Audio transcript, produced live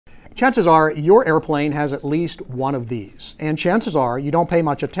Chances are your airplane has at least one of these, and chances are you don't pay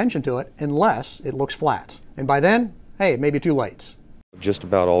much attention to it unless it looks flat. And by then, hey, it may be too late. Just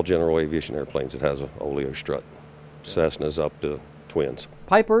about all general aviation airplanes, it has an Oleo strut. Cessna's up to twins.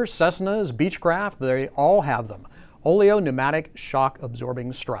 Pipers, Cessnas, Beechcraft, they all have them. Oleo pneumatic shock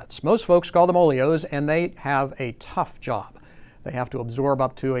absorbing struts. Most folks call them Oleos, and they have a tough job. They have to absorb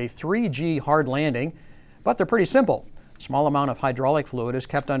up to a 3G hard landing, but they're pretty simple. A small amount of hydraulic fluid is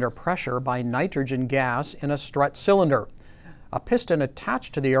kept under pressure by nitrogen gas in a strut cylinder. A piston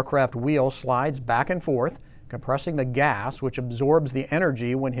attached to the aircraft wheel slides back and forth, compressing the gas, which absorbs the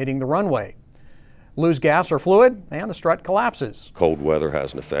energy when hitting the runway. Lose gas or fluid, and the strut collapses. Cold weather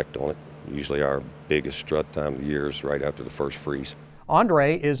has an effect on it. Usually our biggest strut time of the year is right after the first freeze.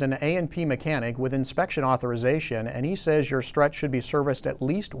 André is an A&P mechanic with inspection authorization, and he says your strut should be serviced at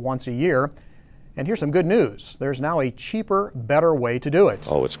least once a year. And here's some good news. There's now a cheaper, better way to do it.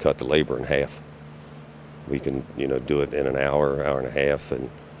 Oh, it's cut the labor in half. We can, do it in an hour, hour and a half, and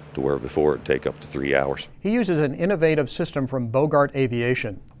to where before it'd take up to 3 hours. He uses an innovative system from Bogart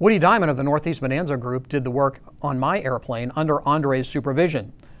Aviation. Woodie Diamond of the Northeast Bonanza Group did the work on my airplane under Andre's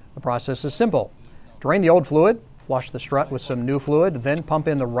supervision. The process is simple. Drain the old fluid, flush the strut with some new fluid, then pump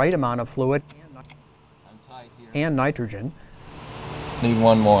in the right amount of fluid and nitrogen. Need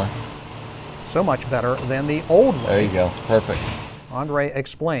one more. So much better than the old way. There you go, perfect. André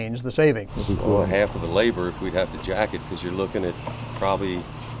explains the savings. Well, half of the labor if we'd have to jack it, because you're looking at probably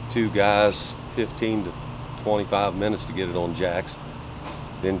 2 guys, 15 to 25 minutes to get it on jacks.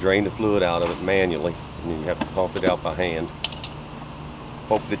 Then drain the fluid out of it manually, and then you have to pump it out by hand.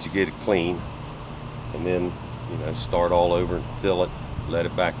 Hope that you get it clean, and then start all over and fill it, let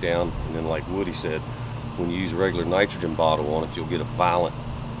it back down, and then like Woodie said, when you use a regular nitrogen bottle on it, you'll get a violent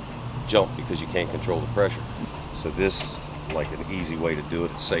jump because you can't control the pressure. So this is like an easy way to do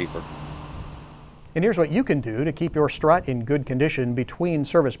it. It's safer. And here's what you can do to keep your strut in good condition between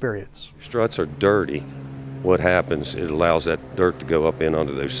service periods. Struts are dirty. What happens, it allows that dirt to go up in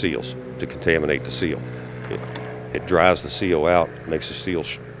under those seals to contaminate the seal. It dries the seal out, makes the seal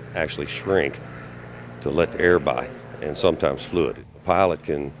actually shrink to let the air by, and sometimes fluid. The pilot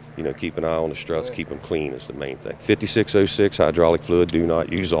can keep an eye on the struts, keep them clean is the main thing. 5606 hydraulic fluid, do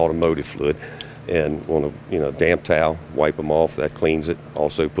not use automotive fluid. And on a damp towel, wipe them off, that cleans it.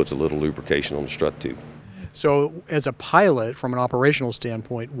 Also puts a little lubrication on the strut tube. So as a pilot, from an operational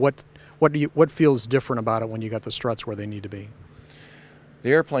standpoint, what feels different about it when you got the struts where they need to be?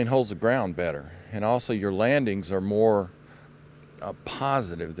 The airplane holds the ground better, and also your landings are more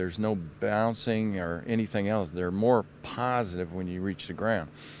positive. There's no bouncing or anything else. They're more positive when you reach the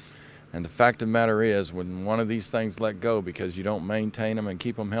ground. And the fact of the matter is, when one of these things let go because you don't maintain them and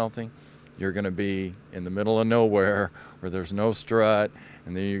keep them healthy, you're going to be in the middle of nowhere where there's no strut,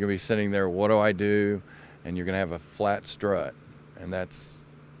 and then you're going to be sitting there, what do I do? And you're going to have a flat strut, and that's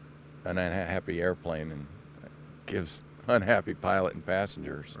an unhappy airplane and gives unhappy pilot and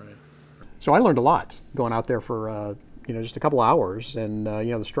passengers. Right. So I learned a lot going out there for just a couple hours, and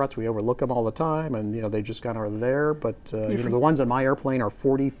the struts, we overlook them all the time, and they just kind of are there. But the ones on my airplane are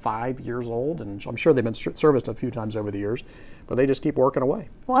 45 years old, and I'm sure they've been serviced a few times over the years, but they just keep working away.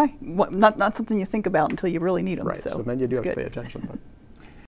 Why? Not something you think about until you really need them. Right. So then you do have to pay attention. But.